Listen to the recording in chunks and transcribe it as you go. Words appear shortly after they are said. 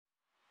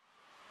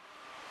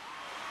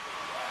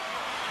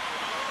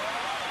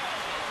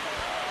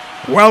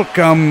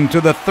Welcome to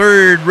the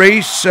third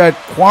race at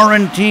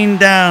Quarantine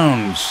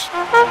Downs.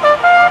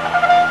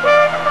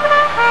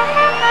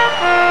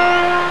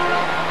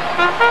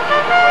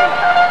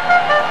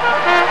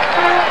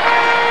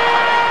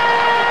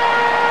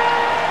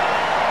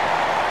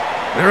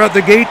 They're at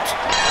the gate,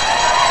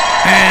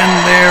 and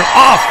they're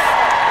off.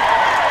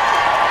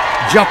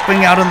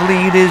 Jumping out in the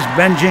lead is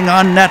Binging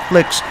on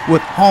Netflix,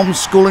 with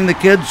Homeschooling the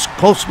Kids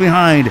close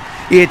behind.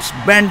 It's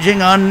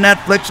Binging on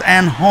Netflix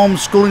and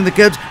Homeschooling the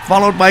Kids,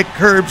 followed by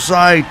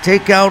Curbside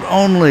Takeout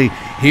Only.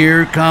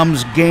 Here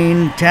comes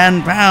Gain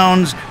 10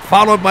 Pounds,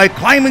 followed by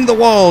Climbing the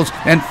Walls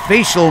and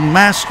Facial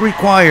Mask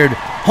Required.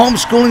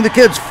 Homeschooling the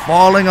Kids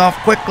falling off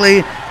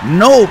quickly.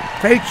 No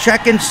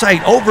paycheck in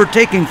sight,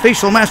 overtaking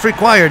Facial Mask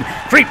Required.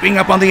 Creeping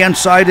up on the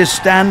inside is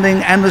Standing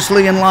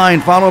Endlessly in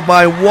Line, followed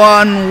by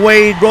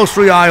One-Way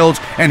Grocery Aisles.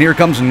 And here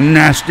comes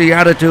Nasty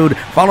Attitude,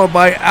 followed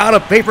by Out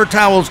of Paper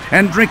Towels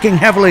and Drinking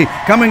Heavily.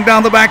 Coming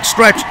down the back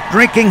stretch,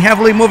 Drinking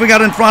Heavily moving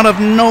out in front of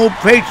No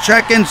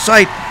Paycheck in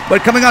Sight.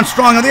 But coming on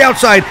strong on the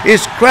outside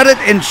is Credit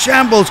in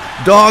Shambles,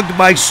 dogged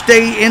by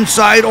Stay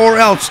Inside or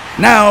Else.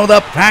 Now the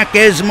pack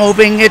is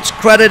moving. It's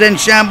Credit in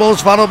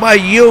Shambles, followed by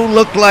You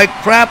Look Like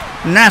Crap,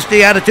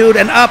 Nasty Attitude,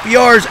 and Up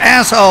Yours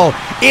Asshole.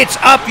 It's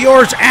Up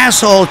Yours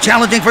Asshole,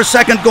 challenging for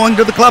second, going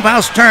to the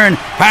clubhouse turn.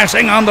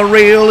 Passing on the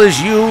rail is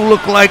You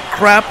Look Like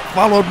Crap,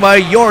 followed by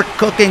Your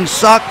Cooking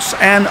Sucks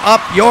and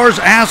Up Yours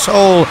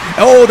Asshole.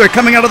 Oh, they're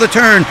coming out of the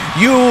turn.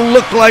 You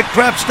Look Like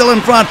Crap still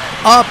in front.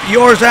 Up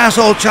Yours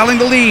Asshole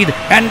challenging the lead.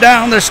 And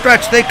down the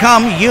stretch they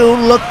come. You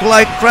Look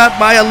Like Crap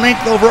by a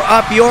length over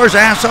Up Yours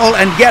Asshole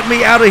and Get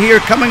Me Out of Here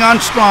coming on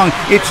strong.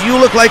 It's You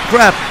Look Like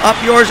Crap, Up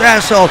Yours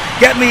Asshole,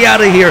 Get Me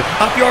Out of Here,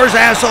 Up Yours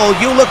Asshole,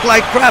 You Look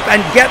Like Crap,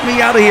 and Get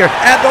Me Out of Here.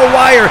 At the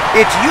wire,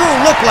 it's You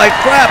Look Like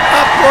Crap,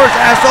 Up Yours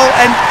Asshole,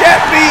 and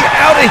Get Me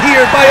Out of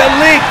Here by a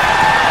length.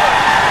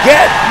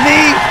 Get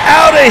Me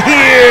Out of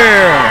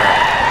Here!